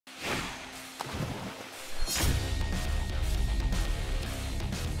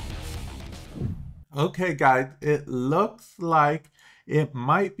Okay, guys, it looks like it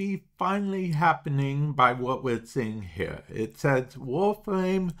might be finally happening by what we're seeing here. It says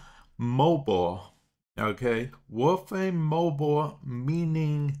Warframe Mobile. Okay, Warframe Mobile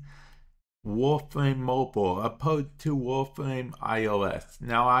meaning Warframe Mobile opposed to Warframe iOS.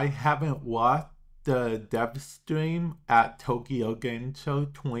 Now, I haven't watched the dev stream at Tokyo Game Show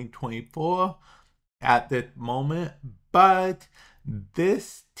 2024 at this moment, but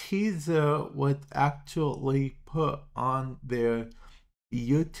this teaser was actually put on their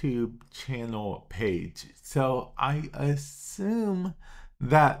YouTube channel page. So I assume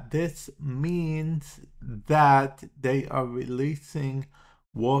that this means that they are releasing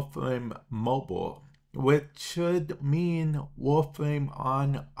Warframe Mobile, which should mean Warframe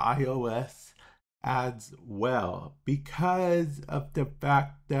on iOS as well, because of the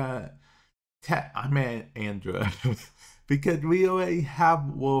fact that I meant Android because we already have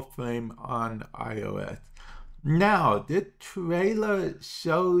Warframe on iOS. Now, the trailer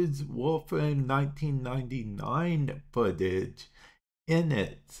shows Warframe 1999 footage in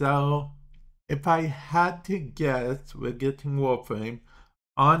it. So, if I had to guess, we're getting Warframe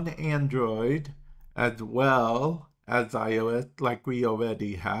on Android as well as iOS, like we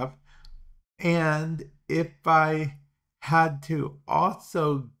already have. And if I had to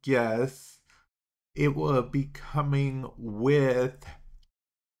also guess, it will be coming with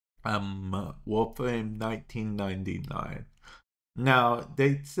Warframe 1999. Now,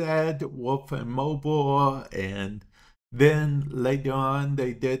 they said Warframe Mobile, and then later on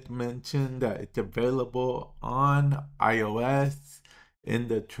they did mention that it's available on iOS in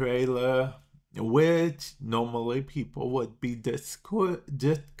the trailer, which normally people would be discouraged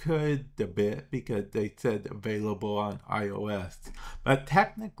a bit because they said available on iOS. But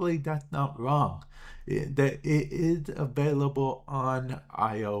technically that's not wrong. It is available on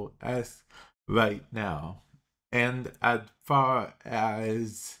iOS right now. And as far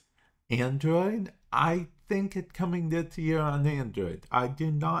as Android, I think it's coming this year on Android. I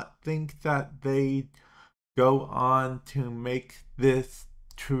do not think that they go on to make this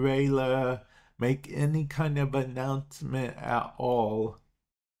trailer, make any kind of announcement at all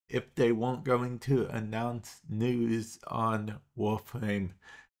if they weren't going to announce news on Warframe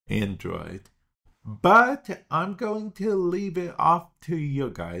Android. But I'm going to leave it off to you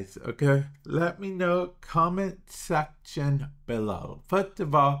guys, okay? Let me know, comment section below. First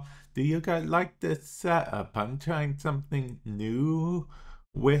of all, do you guys like this setup? I'm trying something new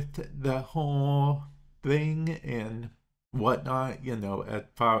with the whole thing and whatnot, you know, as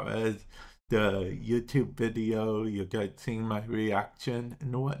far as the YouTube video, you guys seeing my reaction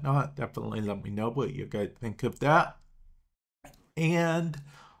and whatnot. Definitely let me know what you guys think of that. And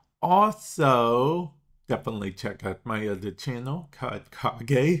also, definitely check out my other channel, Card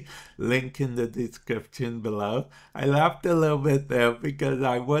Kage, link in the description below. I laughed a little bit there because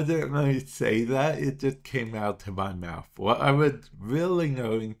I wasn't going to say that, it just came out of my mouth. What I was really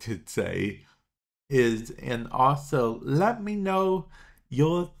going to say is, and also let me know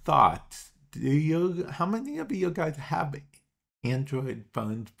your thoughts. How many of you guys have Android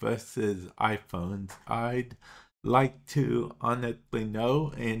phones versus iPhones? I'd like to honestly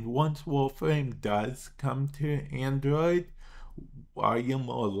know. And once Warframe does come to Android, are you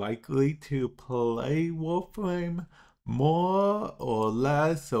more likely to play Warframe more or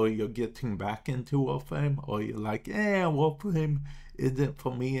less, or you're getting back into Warframe, or you're like, Warframe isn't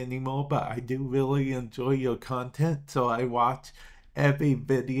for me anymore, but I do really enjoy your content, so I watch every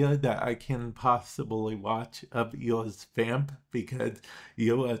video that I can possibly watch of yours, Vamp, because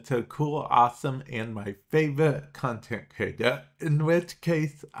you are so cool, awesome, and my favorite content creator, in which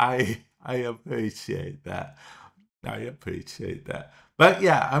case I appreciate that. I appreciate that. But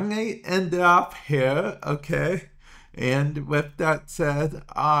yeah, I'm going to end it off here, okay? And with that said,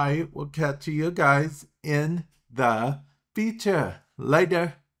 I will catch you guys in the future.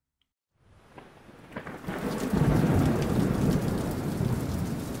 Later.